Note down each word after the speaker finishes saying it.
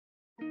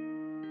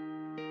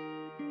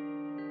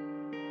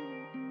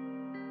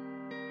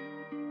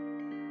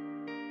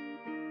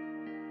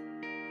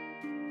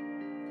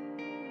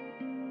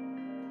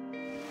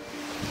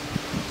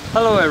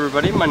Hello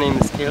everybody, my name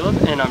is Caleb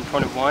and I'm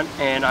 21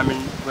 and I'm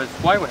with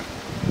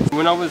YWAM.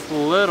 When I was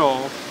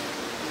little,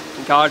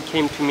 God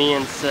came to me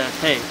and said,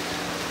 hey,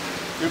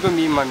 you're going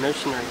to be my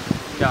missionary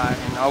guy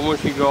and I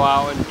want you to go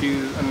out and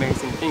do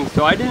amazing things.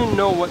 So I didn't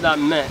know what that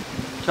meant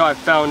until I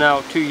found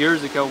out 2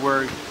 years ago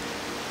where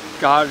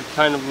God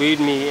kind of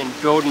lead me and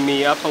build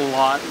me up a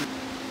lot.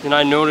 And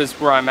I noticed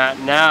where I'm at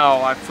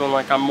now, I feel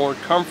like I'm more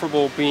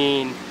comfortable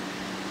being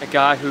a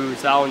guy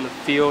who's out in the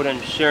field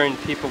and sharing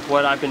people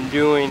what I've been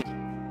doing.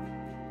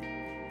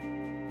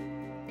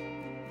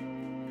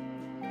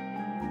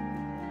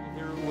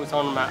 Was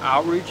on my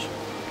outreach,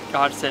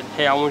 God said,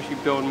 hey, I want you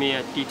to build me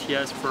a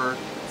DTS for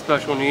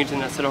special needs,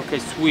 and I said, okay,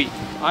 sweet.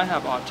 I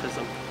have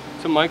autism,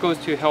 so my goal is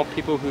to help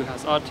people who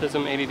has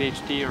autism,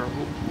 ADHD, or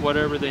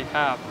whatever they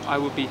have. I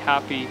would be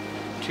happy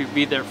to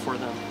be there for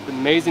them. It's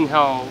amazing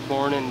how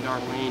Lauren and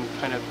Darlene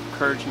kind of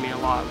encouraged me a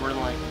lot. We're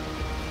like,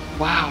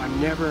 wow, I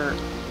never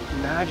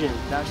imagined,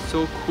 that's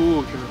so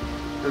cool.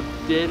 You're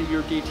did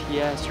your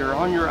DTS, you're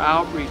on your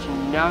outreach,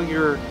 and now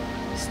your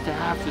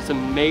staff is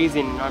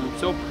amazing, and I'm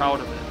so proud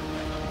of it.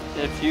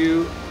 If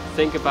you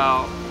think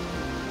about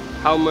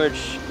how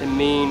much it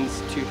means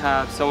to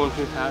have someone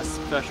who has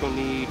special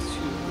needs,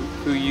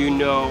 who you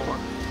know, or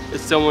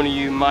is someone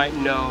you might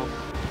know,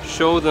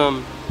 show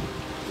them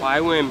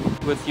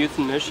YWAM with Youth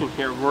and Mission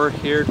here. We're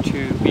here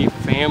to be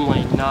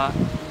family, not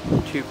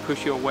to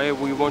push you away.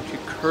 We want to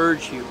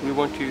encourage you. We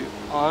want to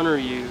honor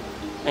you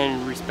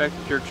and respect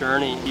your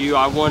journey.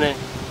 I wanted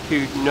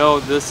to know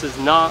this is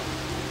not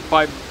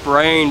by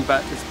brain,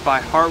 but it's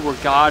by heart where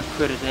God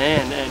put it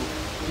in. And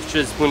it's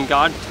just when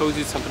God tells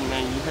you something,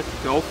 man, you have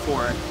to go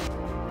for it.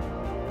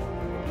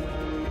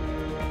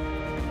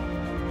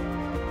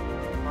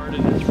 How hard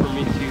it is for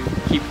me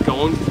to keep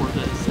going for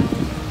this and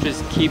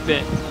just keep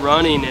it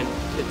running. And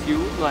if you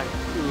like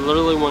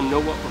literally want to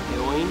know what we're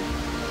doing,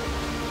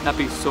 that'd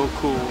be so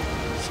cool.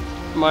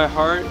 My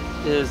heart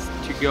is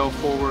to go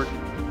forward.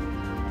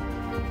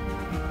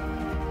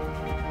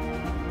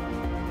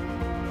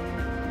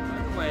 By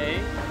the way,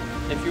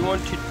 if you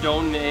want to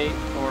donate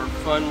or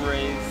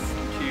fundraise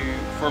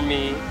for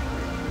me,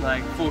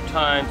 like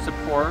full-time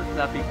support,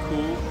 that'd be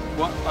cool.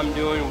 What I'm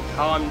doing,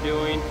 how I'm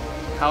doing,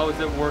 how is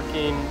it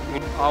working.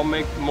 I'll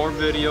make more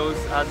videos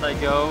as I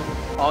go.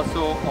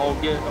 Also,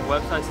 I'll get a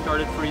website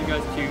started for you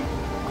guys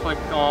to click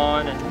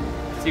on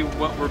and see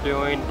what we're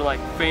doing. We're like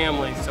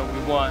family, so we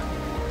want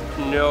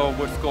to know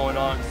what's going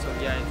on. So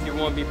yeah, if you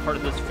want to be part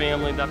of this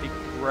family, that'd be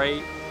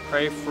great.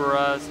 Pray for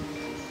us.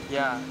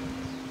 Yeah,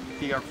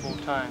 be our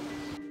full-time.